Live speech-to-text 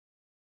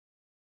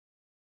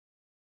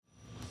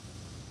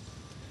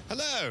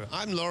Hello,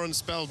 I'm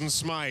Lawrence Belden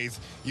Smythe,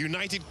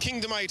 United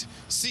Kingdomite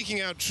seeking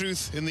out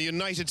truth in the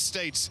United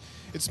States.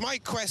 It's my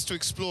quest to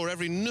explore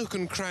every nook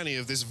and cranny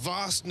of this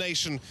vast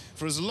nation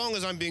for as long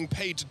as I'm being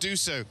paid to do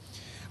so.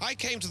 I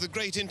came to the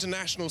great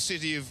international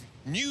city of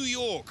New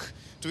York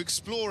to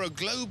explore a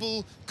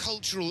global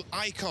cultural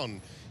icon,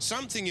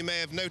 something you may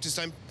have noticed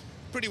I'm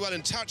pretty well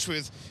in touch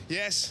with.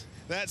 Yes,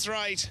 that's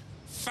right.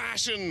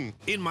 Fashion.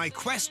 In my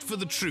quest for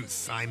the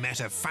truth, I met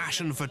a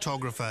fashion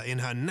photographer in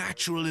her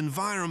natural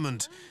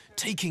environment,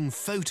 taking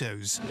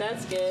photos.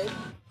 That's good.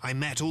 I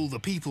met all the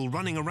people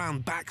running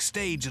around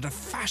backstage at a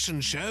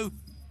fashion show,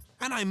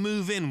 and I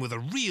move in with a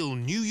real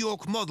New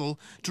York model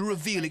to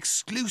reveal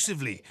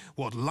exclusively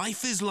what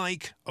life is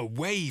like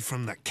away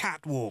from the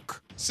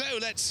catwalk. So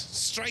let's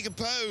strike a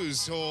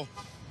pose, or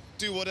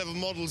do whatever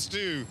models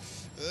do,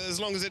 as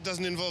long as it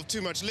doesn't involve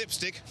too much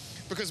lipstick,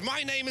 because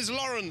my name is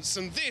Lawrence,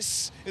 and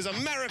this is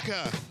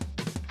America.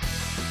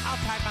 I'll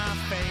pack my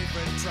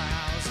favorite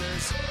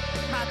trousers,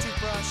 my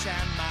toothbrush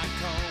and my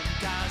comb,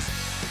 'cause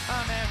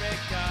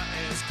America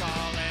is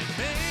calling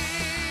me.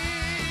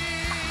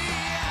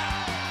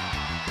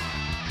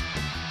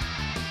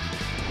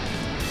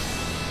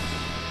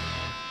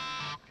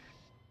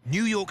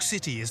 New York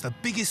City is the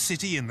biggest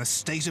city in the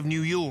state of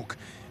New York,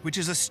 which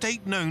is a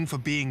state known for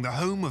being the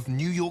home of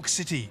New York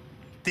City.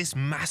 This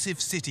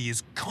massive city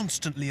is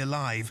constantly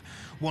alive.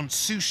 Want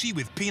sushi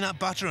with peanut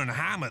butter and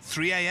ham at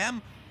 3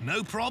 a.m?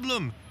 No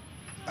problem.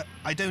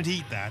 I don't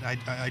eat that.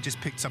 I just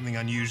picked something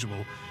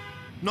unusual.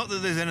 Not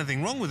that there's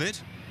anything wrong with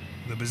it.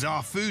 The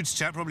bizarre foods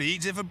chap probably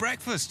eats it for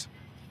breakfast.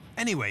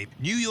 Anyway,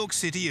 New York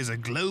City is a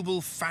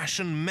global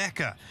fashion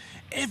mecca.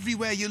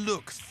 Everywhere you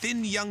look,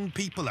 thin young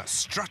people are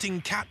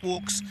strutting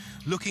catwalks,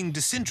 looking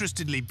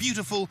disinterestedly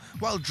beautiful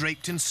while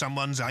draped in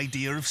someone's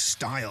idea of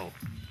style.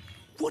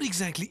 What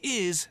exactly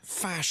is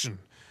fashion?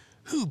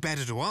 Who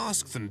better to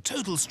ask than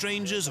total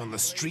strangers on the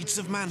streets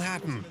of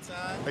Manhattan?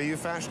 Are you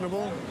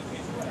fashionable?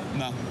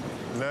 No.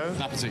 No?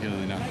 Not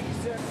particularly, no.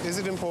 Is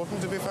it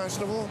important to be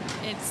fashionable?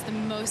 It's the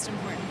most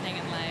important thing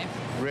in life.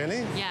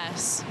 Really?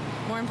 Yes.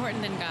 More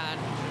important than God.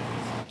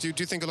 Do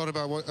you think a lot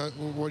about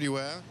what you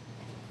wear?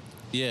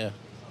 Yeah,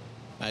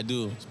 I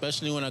do,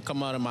 especially when I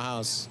come out of my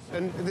house.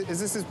 And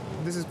this is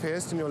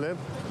pierced in your lip?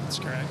 That's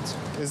correct.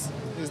 Is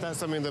that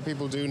something that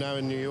people do now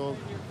in New York?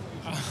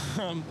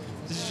 Did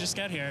you just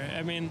get here?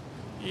 I mean,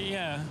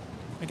 yeah,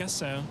 I guess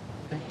so.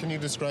 Can you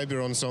describe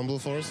your ensemble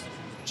for us?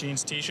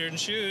 Jeans, t-shirt, and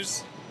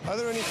shoes. Are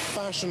there any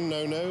fashion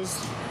no-nos?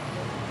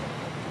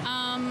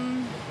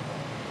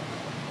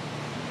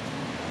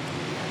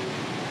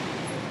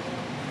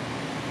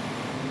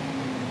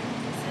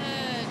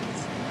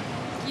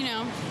 You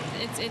know,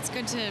 it's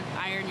good to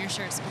iron your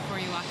shirts before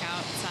you walk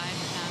outside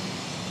with them.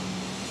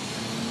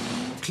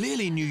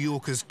 Clearly New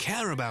Yorkers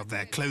care about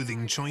their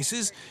clothing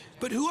choices,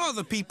 but who are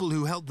the people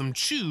who help them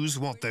choose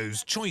what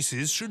those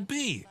choices should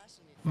be?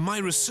 My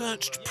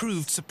research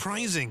proved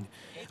surprising.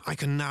 I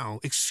can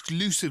now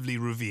exclusively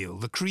reveal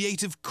the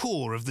creative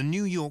core of the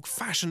New York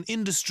fashion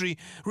industry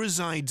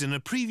resides in a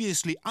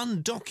previously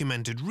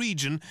undocumented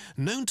region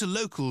known to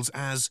locals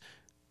as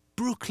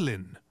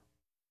Brooklyn.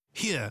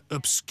 Here,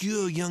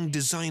 obscure young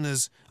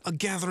designers are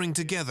gathering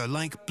together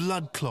like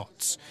blood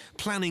clots,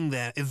 planning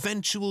their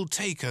eventual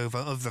takeover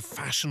of the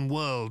fashion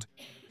world.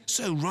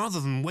 So rather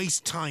than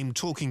waste time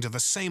talking to the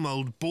same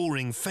old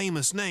boring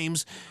famous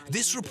names,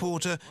 this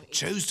reporter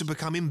chose to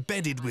become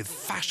embedded with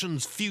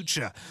fashion's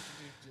future.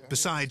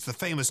 Besides, the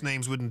famous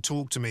names wouldn't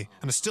talk to me,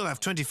 and I still have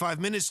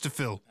 25 minutes to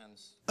fill.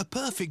 A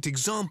perfect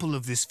example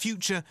of this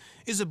future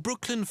is a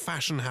Brooklyn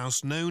fashion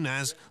house known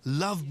as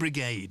Love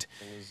Brigade.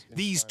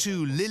 These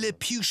two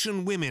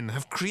Lilliputian women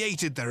have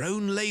created their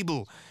own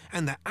label,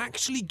 and they're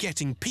actually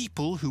getting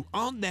people who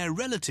aren't their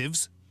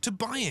relatives to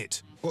buy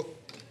it.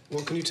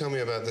 What can you tell me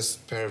about this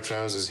pair of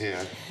trousers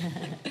here?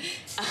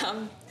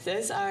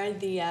 Those are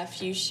the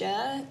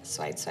fuchsia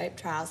swipe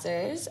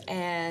trousers,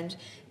 and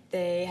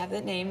they have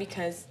that name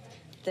because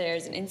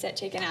there's an inset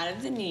taken out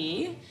of the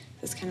knee.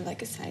 It's kind of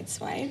like a side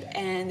swipe,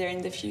 and they're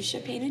in the fuchsia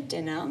painted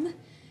denim.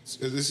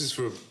 So this is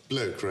for a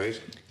bloke, right?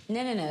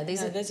 No.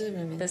 These are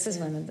women. This is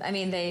women. I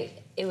mean,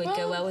 it would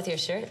go well with your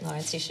shirt,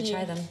 Lawrence. You should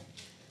try them.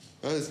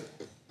 I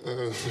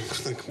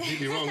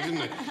completely wrong,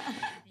 didn't I?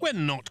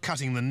 When not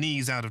cutting the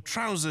knees out of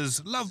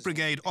trousers, Love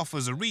Brigade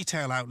offers a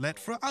retail outlet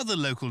for other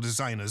local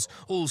designers,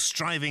 all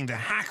striving to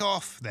hack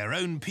off their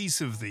own piece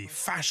of the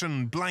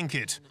fashion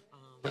blanket.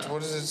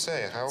 What does it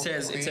say?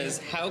 It says,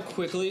 how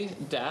quickly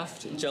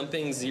daft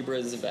jumping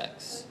zebras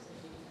vex.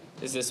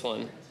 Is this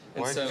one.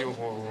 And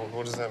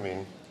what does that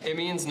mean? It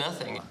means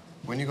nothing.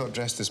 When you got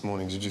dressed this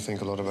morning, did you think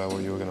a lot about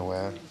what you were going to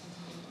wear?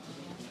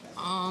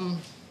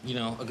 You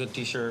know, a good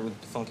t-shirt with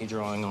funky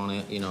drawing on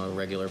it, you know, a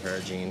regular pair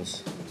of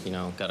jeans, you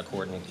know, gotta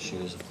coordinate the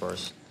shoes, of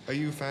course. Are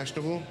you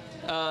fashionable?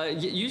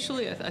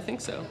 Usually, I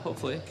think so,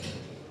 hopefully.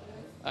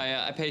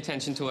 I pay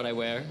attention to what I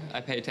wear.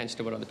 I pay attention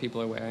to what other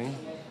people are wearing.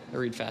 I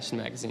read fashion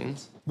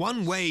magazines.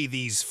 One way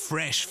these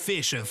fresh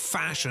fish of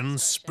fashion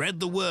spread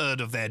the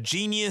word of their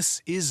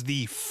genius is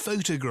the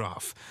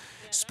photograph.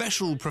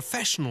 special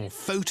professional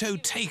photo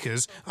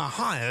takers are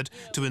hired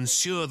to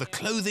ensure the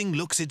clothing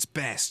looks its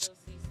best.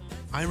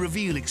 I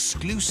reveal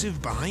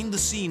exclusive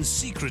behind-the-scenes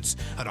secrets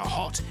at a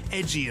hot,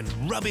 edgy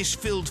and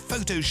rubbish-filled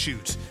photo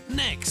shoot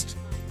next.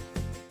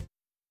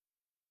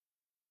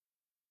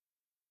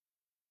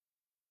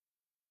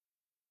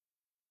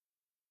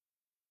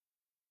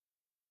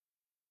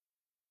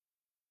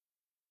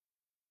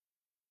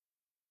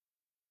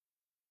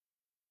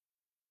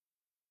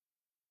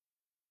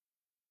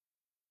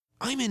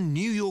 I'm in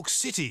New York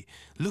City,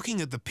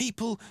 looking at the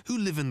people who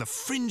live in the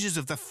fringes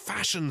of the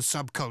fashion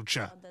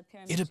subculture.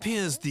 It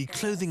appears the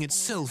clothing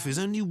itself is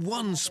only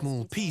one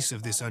small piece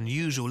of this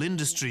unusual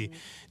industry.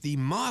 The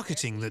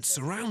marketing that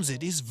surrounds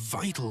it is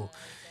vital.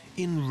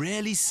 In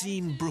rarely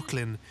seen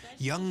Brooklyn,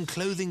 young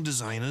clothing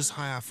designers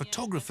hire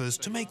photographers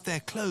to make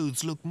their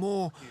clothes look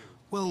more,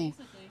 well,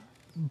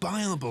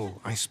 buyable,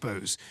 I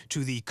suppose,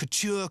 to the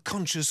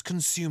couture-conscious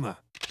consumer.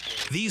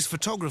 These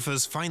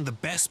photographers find the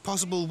best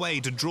possible way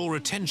to draw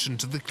attention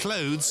to the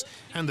clothes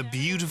and the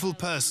beautiful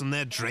person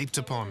they're draped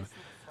upon.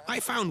 I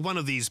found one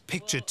of these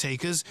picture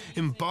takers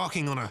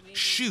embarking on a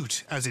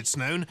shoot, as it's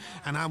known,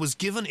 and I was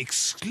given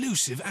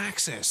exclusive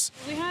access.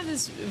 We have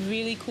this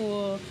really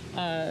cool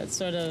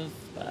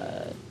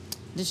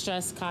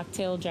distressed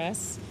cocktail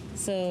dress.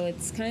 So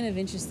it's kind of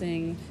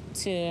interesting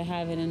to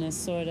have it in a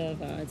sort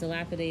of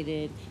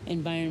dilapidated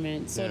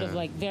environment, sort of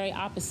like very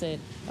opposite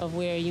of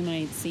where you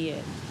might see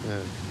it.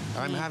 Yeah.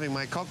 I'm having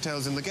my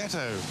cocktails in the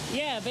ghetto.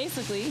 Yeah,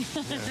 basically.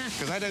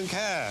 Because I don't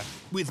care.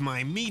 With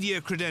my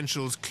media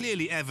credentials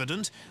clearly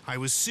evident, I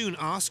was soon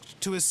asked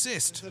to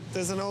assist.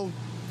 There's an old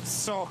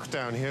sock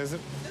down here, is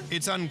it?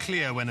 It's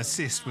unclear when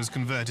assist was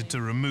converted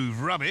to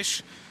remove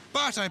rubbish,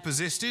 but I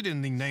persisted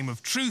in the name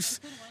of truth,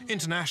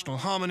 international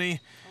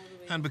harmony,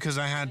 and because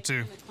I had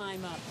to.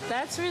 Climb up.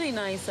 That's really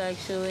nice,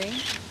 actually.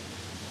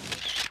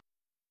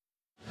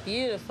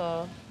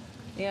 Beautiful.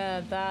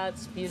 Yeah,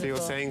 that's beautiful. So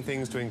you're saying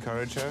things to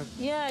encourage her?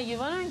 Yeah, you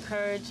want to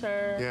encourage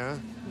her. Yeah.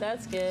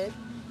 That's good.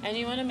 And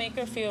you want to make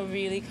her feel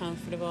really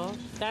comfortable.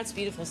 That's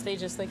beautiful. Stay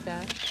just like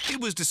that.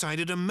 It was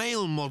decided a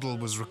male model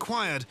was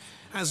required.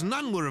 As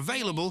none were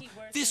available,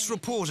 this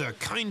reporter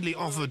kindly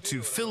offered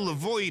to fill the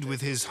void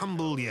with his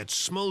humble yet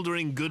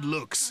smouldering good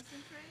looks.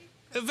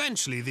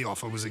 Eventually, the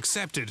offer was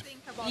accepted.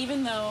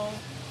 Even though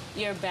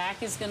your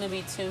back is going to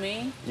be to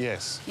me,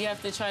 yes, you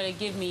have to try to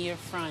give me your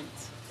front.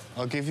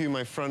 I'll give you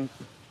my front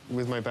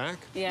with my back?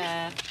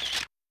 Yeah.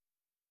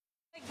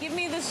 Give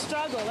me the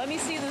struggle. Let me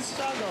see the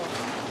struggle.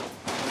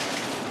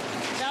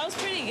 That was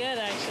pretty good,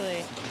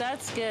 actually.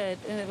 That's good.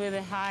 With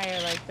it higher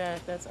like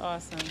that, that's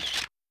awesome.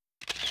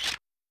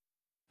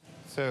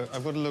 So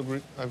I've got to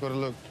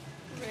look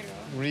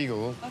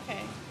regal.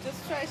 Okay,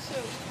 just try to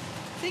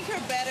think you're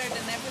better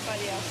than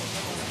everybody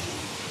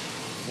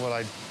else. Well,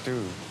 I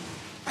do.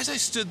 As I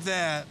stood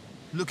there,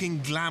 looking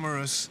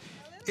glamorous,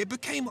 it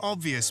became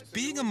obvious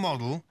being a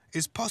model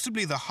is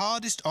possibly the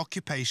hardest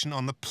occupation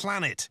on the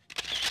planet.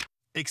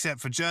 Except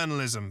for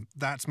journalism,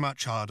 that's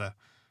much harder.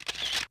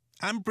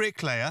 And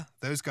bricklayer,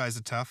 those guys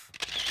are tough.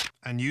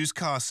 And used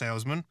car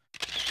salesman.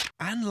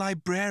 And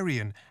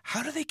librarian,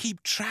 how do they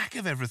keep track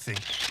of everything?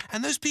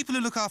 And those people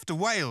who look after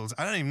whales,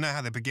 I don't even know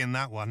how they begin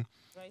that one.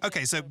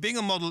 Okay, so being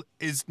a model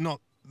is not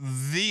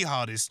the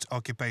hardest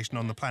occupation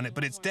on the planet,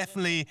 but it's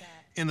definitely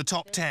in the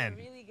top 10.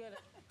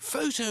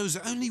 Photos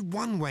are only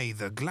one way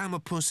the glamour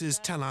pusses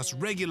tell us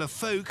regular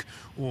folk,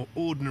 or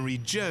ordinary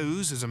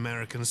Joes, as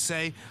Americans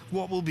say,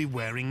 what we'll be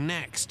wearing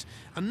next.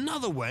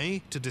 Another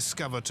way to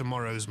discover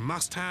tomorrow's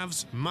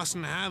must-haves,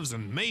 mustn't-haves,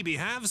 and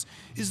maybe-haves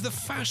is the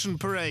fashion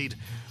parade,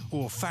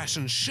 or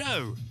fashion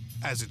show,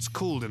 as it's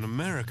called in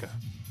America.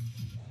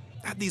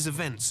 At these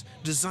events,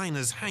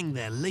 designers hang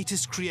their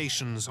latest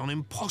creations on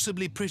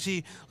impossibly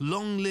pretty,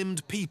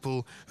 long-limbed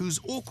people whose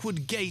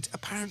awkward gait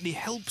apparently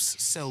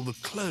helps sell the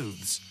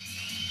clothes.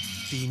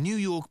 The New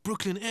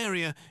York-Brooklyn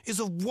area is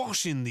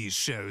awash in these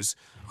shows.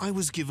 I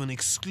was given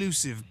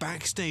exclusive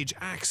backstage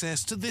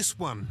access to this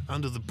one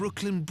under the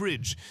Brooklyn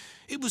Bridge.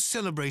 It was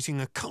celebrating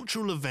a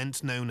cultural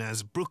event known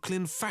as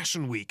Brooklyn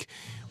Fashion Week,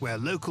 where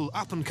local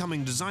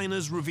up-and-coming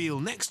designers reveal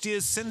next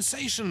year's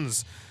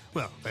sensations.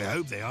 Well, they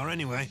hope they are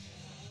anyway.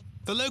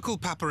 The local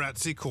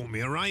paparazzi caught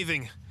me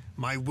arriving.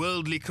 My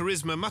worldly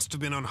charisma must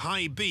have been on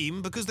high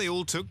beam because they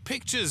all took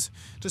pictures,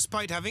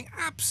 despite having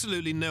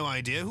absolutely no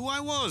idea who I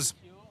was.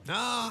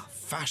 Ah,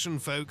 fashion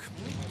folk.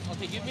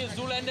 Okay, give me a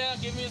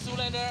Zoolander, give me a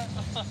Zoolander.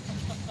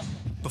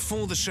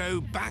 Before the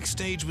show,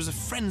 backstage was a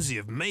frenzy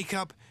of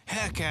makeup,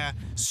 hair care,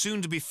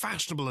 soon-to-be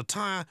fashionable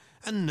attire,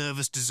 and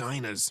nervous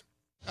designers.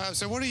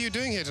 So what are you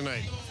doing here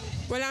tonight?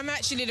 Well, I'm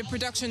actually the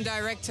production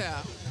director.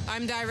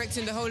 I'm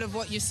directing the whole of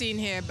what you've seen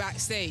here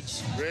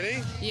backstage.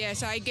 Really?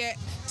 Yes, I get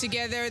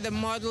together the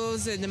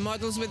models and the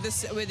models with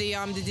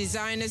the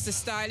designers, the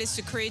stylists,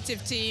 the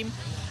creative team,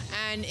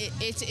 and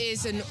it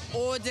is an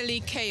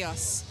orderly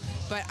chaos,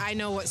 but I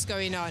know what's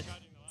going on.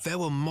 There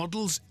were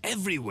models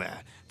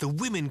everywhere. The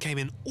women came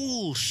in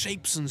all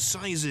shapes and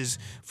sizes,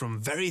 from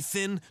very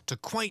thin to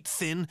quite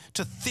thin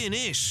to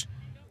thin-ish.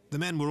 The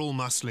men were all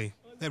muscly,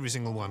 every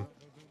single one.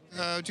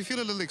 Do you feel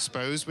a little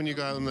exposed when you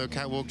go out on the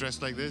catwalk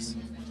dressed like this?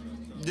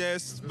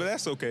 Yes, but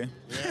that's okay.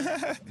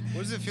 Yeah.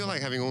 What does it feel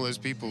like having all those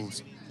people,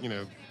 you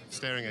know,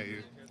 staring at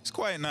you? It's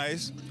quite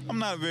nice. I'm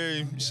not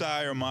very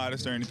shy or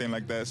modest or anything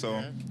like that,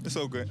 so it's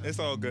all good. It's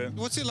all good.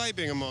 What's it like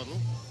being a model?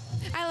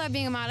 I love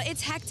being a model.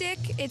 It's hectic.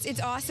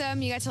 It's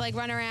awesome. You get to like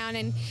run around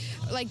and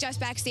like just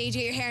backstage,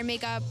 get your hair and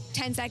makeup,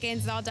 10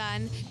 seconds, it's all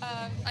done.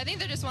 I think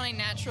they're just wanting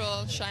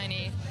natural,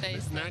 shiny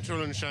face.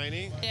 Natural and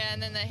shiny? Yeah,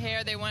 and then the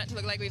hair, they want it to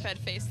look like we've had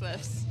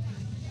facelifts.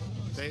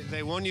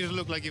 They want you to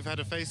look like you've had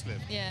a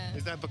facelift? Yeah.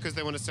 Is that because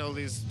they want to sell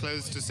these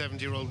clothes to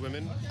 70-year-old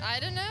women? I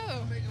don't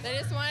know. They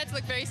just want it to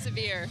look very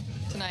severe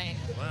tonight.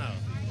 Wow.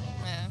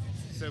 Yeah.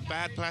 So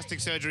bad plastic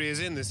surgery is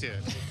in this year?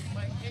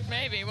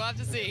 Maybe, we'll have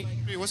to see.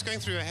 What's going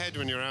through your head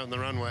when you're out on the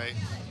runway?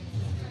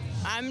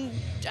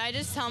 I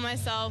just tell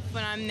myself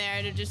when I'm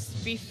there to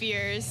just be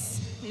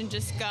fierce and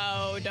just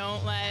go,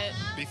 don't let...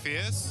 Be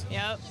fierce?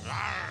 Yep.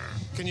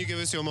 Can you give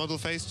us your model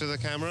face to the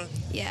camera?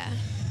 Yeah.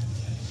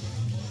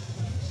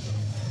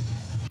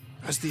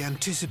 As the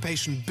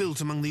anticipation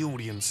built among the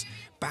audience,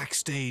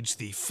 backstage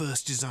the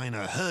first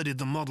designer herded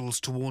the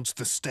models towards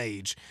the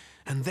stage.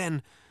 And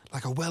then,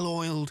 like a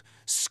well-oiled,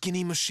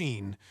 skinny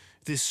machine,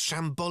 this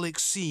shambolic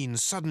scene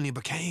suddenly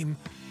became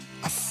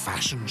a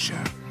fashion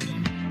show.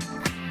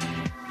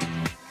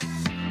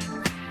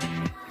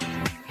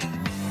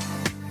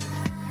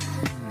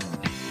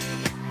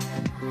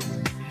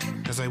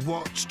 As I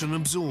watched and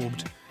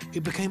absorbed,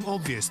 it became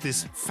obvious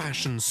this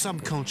fashion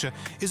subculture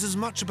is as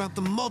much about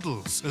the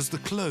models as the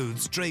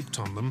clothes draped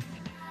on them.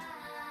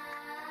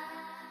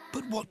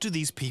 But what do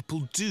these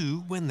people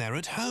do when they're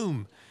at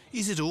home?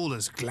 Is it all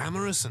as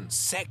glamorous and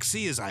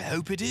sexy as I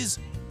hope it is?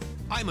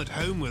 I'm at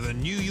home with a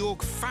New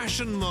York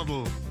fashion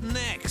model.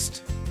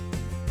 Next.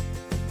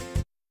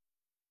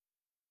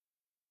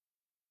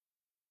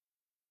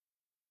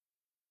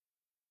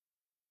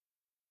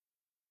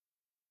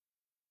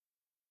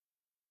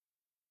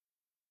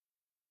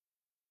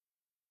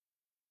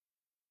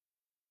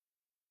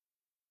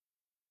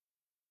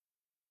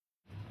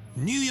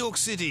 New York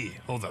City,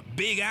 or the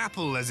Big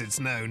Apple as it's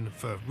known,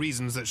 for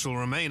reasons that shall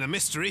remain a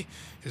mystery.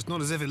 It's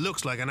not as if it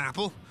looks like an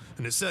apple,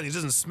 and it certainly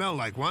doesn't smell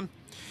like one,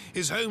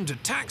 is home to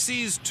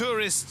taxis,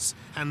 tourists,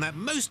 and that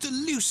most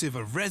elusive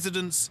of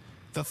residents,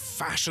 the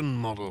fashion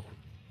model.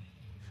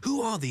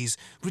 Who are these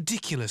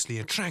ridiculously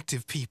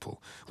attractive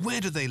people?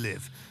 Where do they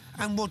live?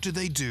 And what do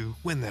they do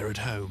when they're at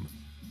home?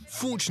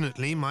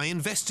 Fortunately, my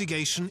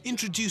investigation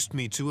introduced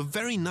me to a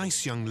very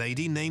nice young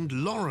lady named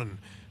Lauren,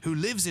 who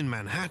lives in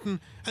Manhattan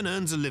and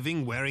earns a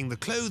living wearing the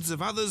clothes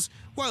of others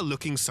while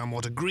looking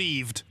somewhat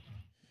aggrieved.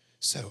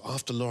 So,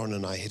 after Lauren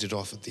and I hit it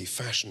off at the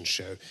fashion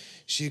show,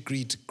 she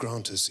agreed to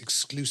grant us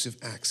exclusive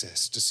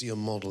access to see a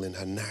model in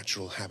her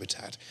natural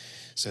habitat.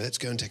 So let's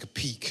go and take a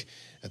peek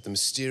at the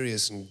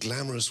mysterious and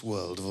glamorous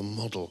world of a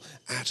model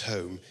at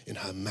home in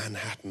her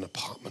Manhattan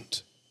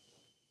apartment.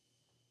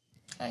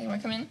 Hi, you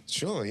want to come in?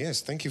 Sure,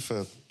 yes. Thank you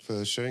for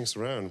showing us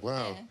around.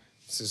 Wow. Yeah.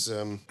 This is,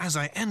 As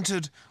I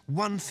entered,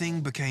 one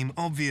thing became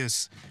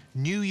obvious.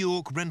 New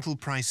York rental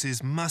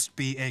prices must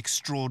be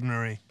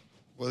extraordinary.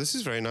 Well, this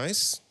is very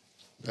nice.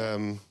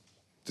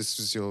 This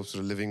is your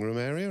sort of living room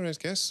area, I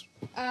guess?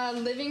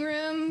 Living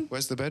room.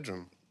 Where's the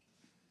bedroom?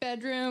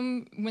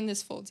 Bedroom when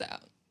this folds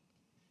out.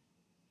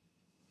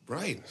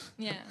 Right.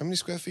 Yeah. How many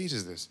square feet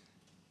is this?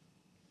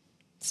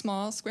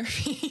 Small square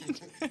feet.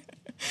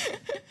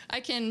 I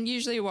can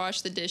usually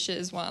wash the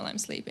dishes while I'm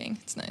sleeping.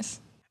 It's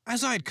nice.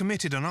 As I'd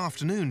committed an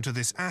afternoon to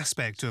this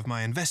aspect of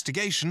my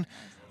investigation,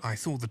 I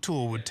thought the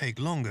tour would take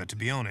longer, to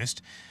be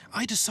honest.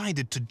 I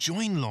decided to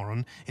join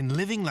Lauren in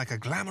living like a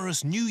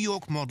glamorous New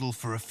York model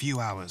for a few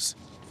hours.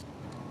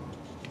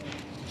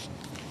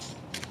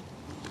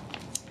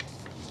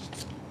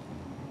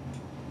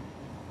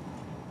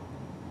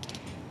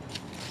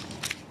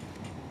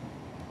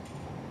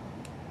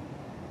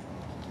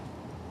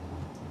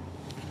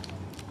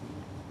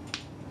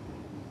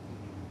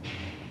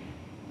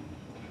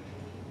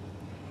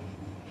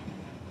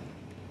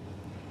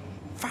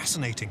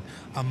 Fascinating.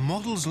 A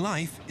model's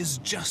life is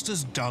just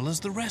as dull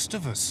as the rest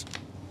of us.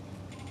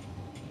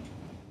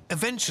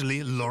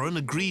 Eventually, Lauren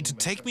agreed to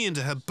take me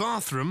into her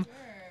bathroom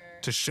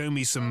to show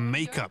me some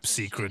makeup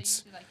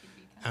secrets.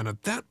 And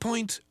at that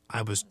point,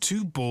 I was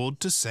too bored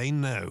to say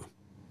no.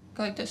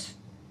 Go like this.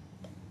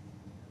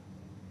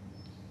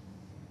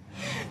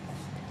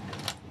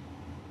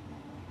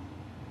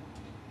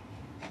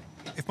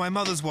 If my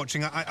mother's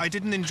watching, I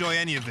didn't enjoy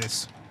any of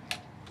this.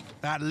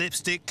 That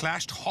lipstick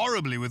clashed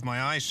horribly with my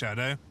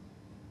eyeshadow.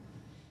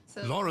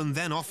 Lauren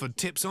then offered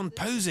tips on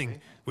posing,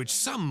 which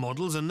some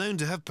models are known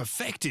to have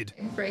perfected.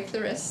 Break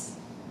the wrists.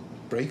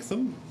 Break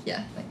them?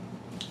 Yeah. Like,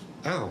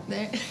 ow.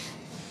 there.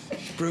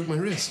 Broke my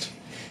wrist.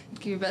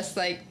 Give your best,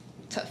 like,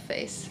 tough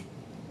face.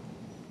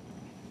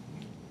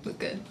 Look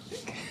good.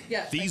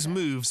 Yeah. These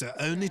moves are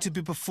only to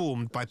be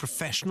performed by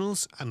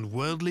professionals and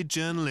worldly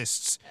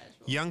journalists.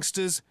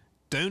 Youngsters,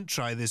 don't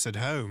try this at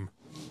home.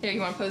 Here, you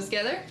want to pose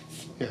together?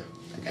 Yeah.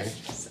 Okay.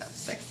 So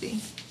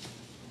sexy.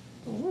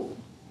 Ooh.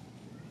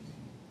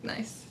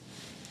 Nice.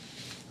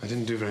 I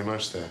didn't do very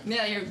much there.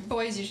 Yeah, your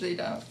boys usually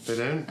don't. They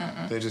don't?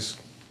 They just...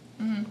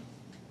 Mm-hmm.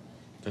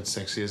 That's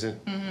sexy, is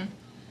it? Mm-hmm.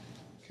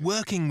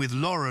 Working with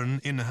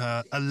Lauren in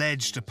her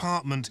alleged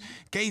apartment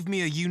gave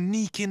me a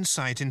unique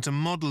insight into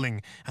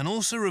modelling and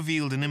also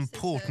revealed an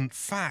important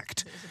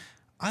fact.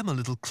 I'm a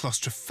little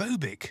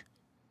claustrophobic.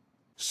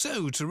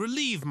 So, to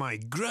relieve my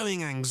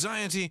growing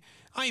anxiety,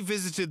 I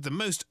visited the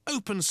most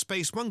open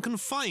space one can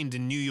find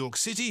in New York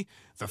City,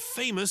 the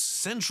famous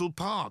Central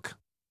Park.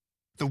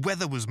 The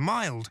weather was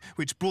mild,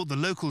 which brought the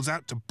locals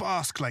out to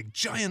bask like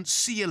giant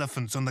sea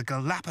elephants on the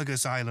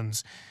Galapagos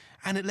Islands,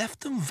 and it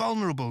left them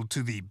vulnerable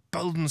to the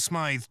Bolden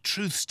Smythe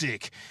truth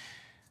stick.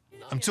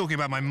 I'm talking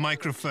about my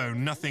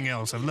microphone, nothing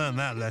else. I've learned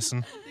that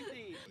lesson.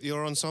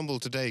 Your ensemble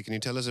today, can you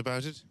tell us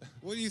about it?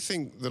 What do you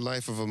think the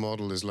life of a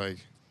model is like?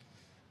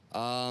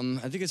 I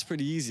think it's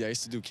pretty easy. I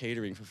used to do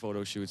catering for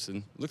photo shoots, and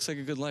it looks like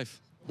a good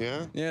life.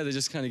 Yeah? Yeah, they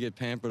just kind of get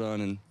pampered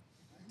on and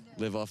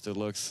live off their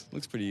looks.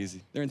 Looks pretty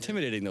easy. They're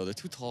intimidating, though. They're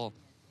too tall.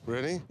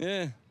 Really?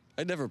 Yeah.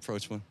 I'd never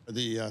approach one.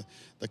 The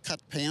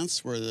cut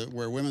pants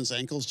where women's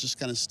ankles just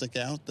kind of stick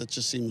out, that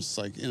just seems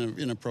like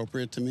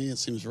inappropriate to me. It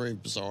seems very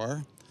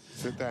bizarre.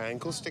 Did their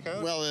ankles stick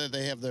out? Well,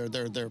 they have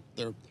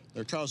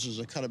their trousers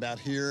are cut about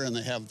here, and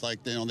they have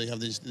like they have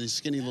these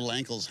skinny little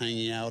ankles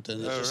hanging out,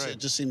 and it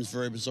just seems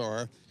very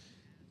bizarre.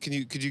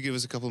 Could you give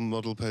us a couple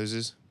model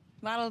poses?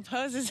 Model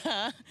poses,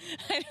 huh?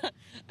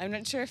 I'm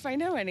not sure if I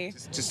know any.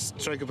 Just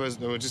strike a pose.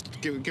 No,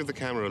 just give the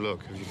camera a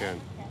look if you can.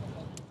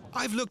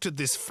 I've looked at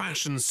this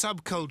fashion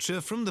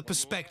subculture from the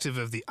perspective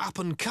of the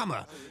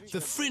up-and-comer, the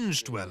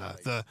fringe dweller,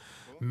 the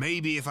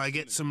maybe if I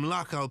get some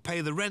luck I'll pay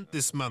the rent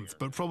this month,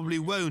 but probably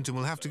won't and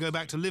will have to go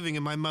back to living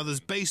in my mother's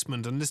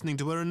basement and listening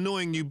to her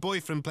annoying new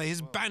boyfriend play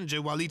his banjo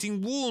while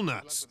eating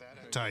walnuts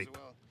type.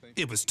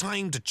 It was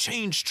time to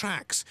change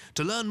tracks,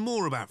 to learn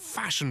more about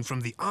fashion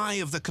from the eye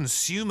of the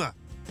consumer.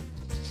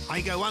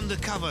 I go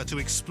undercover to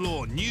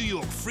explore New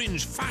York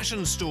fringe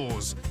fashion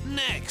stores.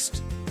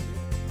 Next!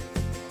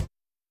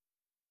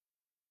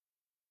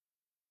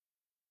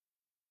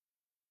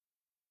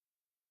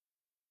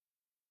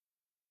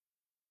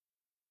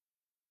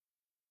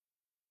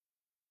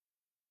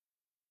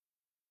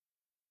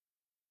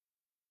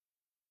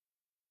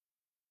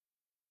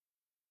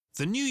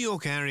 The New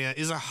York area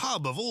is a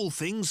hub of all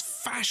things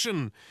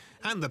fashion,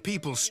 and the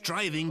people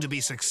striving to be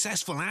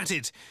successful at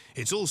it.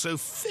 It's also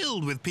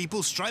filled with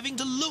people striving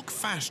to look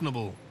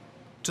fashionable.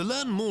 To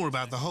learn more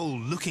about the whole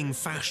looking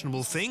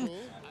fashionable thing,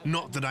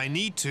 not that I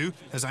need to,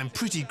 as I'm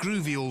pretty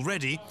groovy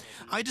already,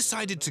 I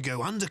decided to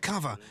go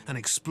undercover and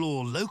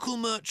explore local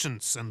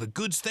merchants and the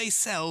goods they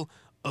sell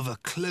of a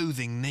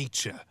clothing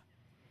nature.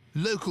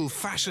 Local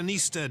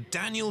fashionista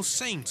Daniel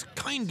Saint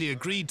kindly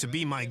agreed to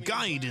be my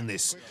guide in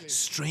this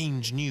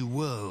strange new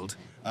world.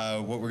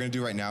 What we're going to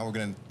do right now, we're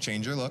going to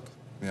change your look.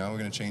 You know, we're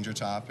going to change your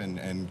top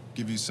and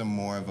give you some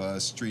more of a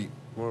street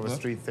More of a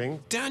street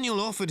thing? Daniel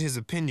offered his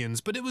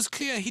opinions, but it was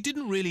clear he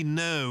didn't really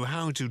know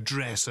how to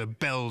dress a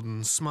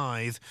Belden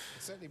Smythe.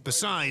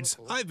 Besides,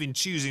 I've been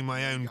choosing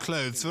my own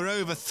clothes for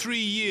over 3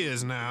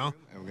 years now.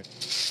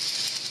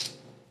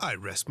 I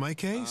rest my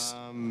case.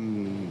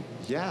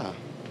 Yeah.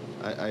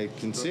 I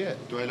can see it.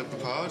 Do I look the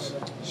part?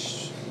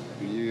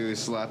 You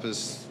slap a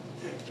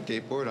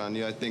skateboard on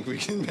you, I think we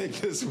can make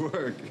this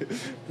work.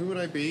 Who would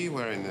I be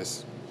wearing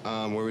this?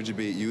 Where would you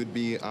be? You would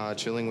be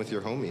chilling with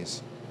your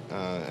homies,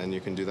 and you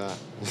can do that.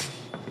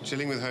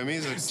 Chilling with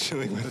homies?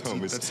 Chilling with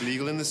homies. That's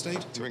legal in the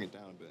state? To bring it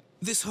down a bit.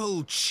 This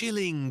whole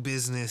chilling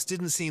business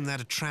didn't seem that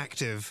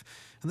attractive,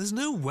 and there's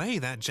no way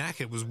that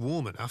jacket was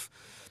warm enough.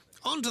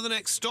 On to the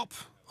next stop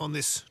on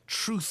this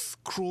truth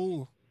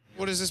crawl.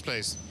 What is this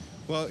place?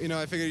 Well, you know,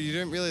 I figured you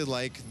didn't really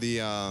like the,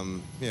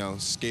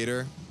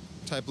 skater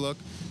type look.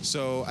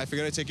 So I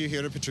figured I'd take you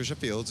here to Patricia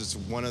Fields. It's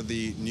one of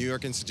the New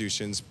York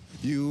institutions.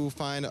 You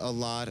find a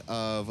lot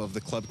of the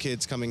club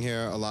kids coming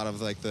here, a lot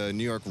of like the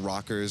New York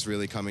rockers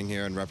really coming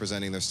here and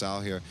representing their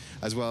style here,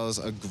 as well as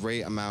a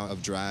great amount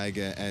of drag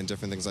and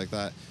different things like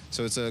that.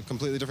 So it's a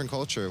completely different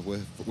culture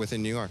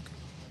within New York.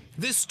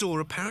 This store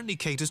apparently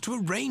caters to a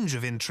range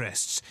of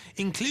interests,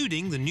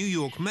 including the New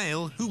York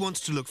male who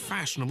wants to look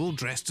fashionable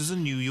dressed as a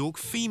New York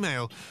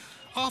female.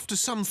 After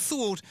some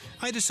thought,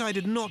 I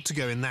decided not to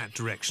go in that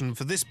direction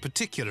for this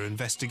particular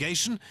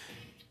investigation.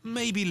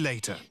 Maybe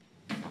later.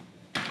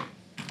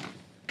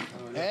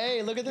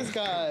 Hey, look at this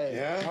guy.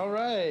 Yeah? All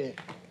right.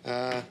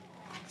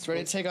 He's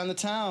ready to take on the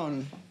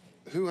town.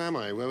 Who am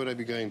I? Where would I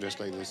be going dressed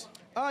like this?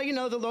 Oh, you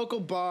know, the local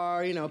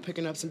bar, you know,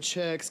 picking up some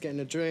chicks, getting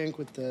a drink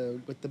with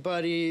the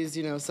buddies,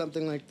 you know,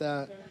 something like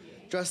that.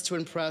 Dressed to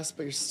impress,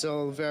 but you're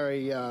still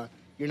very,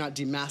 you're not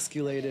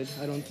demasculated,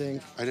 I don't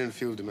think. I don't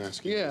feel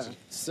demasculated. Yeah,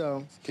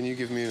 so. Can you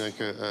give me, like,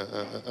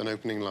 an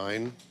opening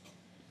line?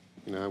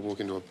 You know, I walk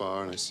into a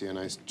bar and I see a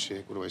nice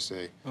chick. What do I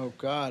say? Oh,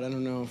 God, I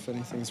don't know if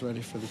anything's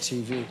ready for the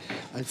TV.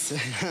 I'd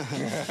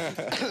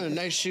say,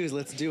 nice shoes,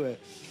 let's do it.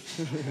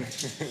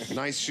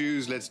 Nice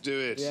shoes, let's do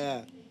it.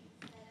 Yeah.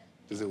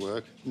 Does it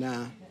work?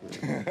 Nah.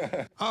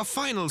 Our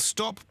final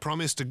stop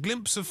promised a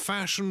glimpse of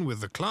fashion with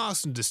the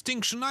class and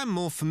distinction I'm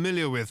more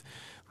familiar with.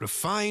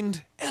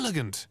 Refined,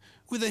 elegant,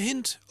 with a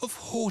hint of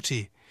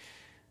haughty.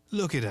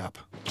 Look it up.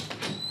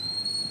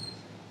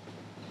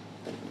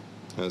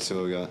 Let's see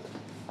what we got.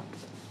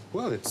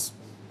 Well, it's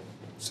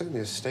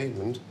certainly a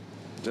statement.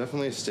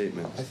 Definitely a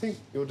statement. I think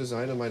your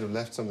designer might have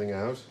left something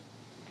out.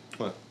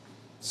 What?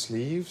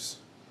 Sleeves?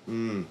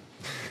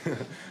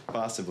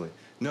 Possibly.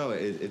 No,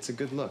 it's a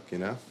good look, you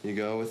know? You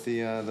go with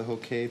the whole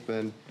cape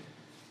and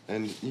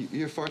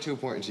you're far too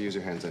important to use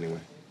your hands anyway.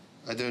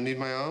 I don't need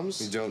my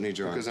arms? You don't need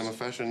your arms. Because I'm a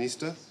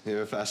fashionista?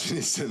 You're a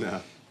fashionista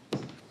now.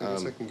 I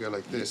guess I can go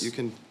like this. You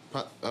can...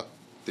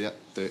 yeah,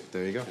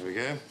 there you go. There we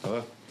go.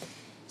 Hello.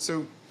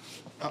 So,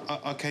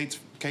 are capes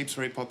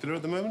very popular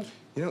at the moment?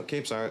 You know,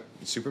 capes aren't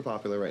super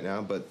popular right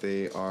now, but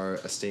they are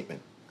a statement.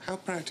 How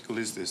practical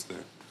is this, though?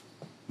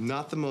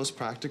 Not the most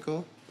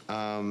practical,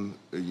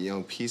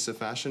 piece of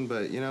fashion,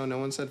 but, no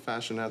one said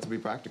fashion had to be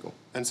practical.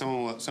 And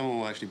someone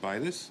will actually buy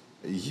this?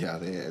 Yeah,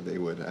 they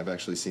would. I've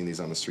actually seen these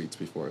on the streets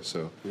before,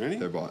 so really?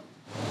 They're bought.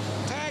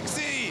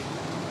 Taxi!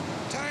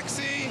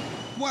 Taxi!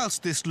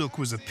 Whilst this look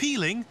was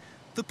appealing,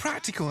 the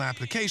practical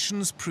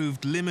applications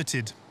proved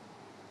limited.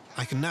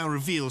 I can now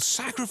reveal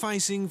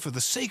sacrificing for the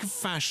sake of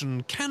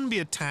fashion can be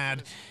a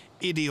tad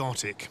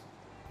idiotic.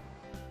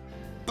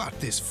 But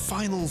this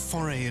final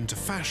foray into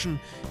fashion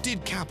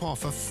did cap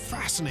off a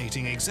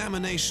fascinating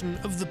examination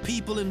of the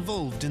people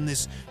involved in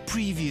this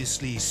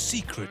previously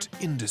secret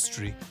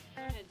industry.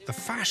 The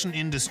fashion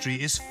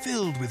industry is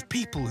filled with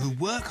people who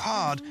work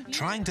hard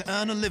trying to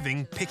earn a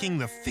living picking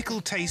the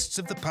fickle tastes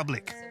of the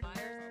public.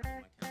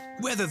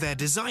 Whether they're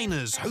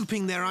designers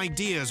hoping their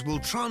ideas will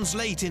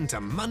translate into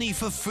money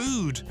for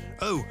food.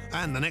 Oh,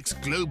 and the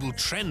next global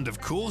trend, of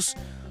course.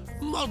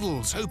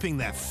 Models hoping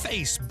their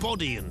face,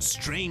 body and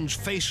strange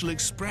facial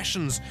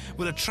expressions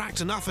will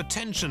attract enough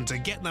attention to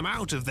get them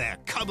out of their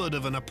cupboard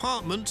of an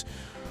apartment.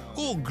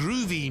 Or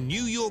groovy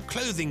New York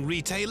clothing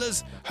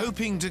retailers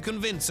hoping to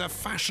convince a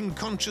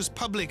fashion-conscious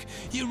public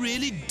you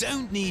really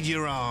don't need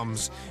your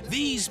arms.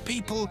 These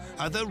people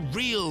are the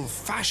real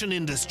fashion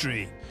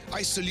industry.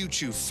 I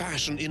salute you,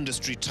 fashion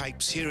industry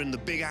types here in the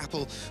Big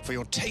Apple, for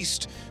your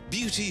taste,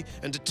 beauty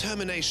and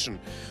determination.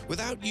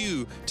 Without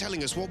you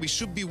telling us what we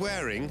should be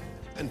wearing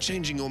and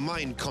changing your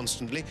mind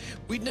constantly,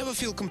 we'd never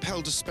feel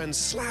compelled to spend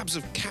slabs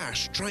of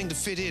cash trying to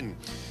fit in.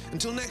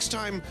 Until next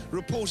time,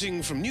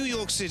 reporting from New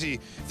York City,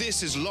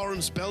 this is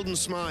Lawrence Belden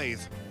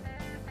Smythe.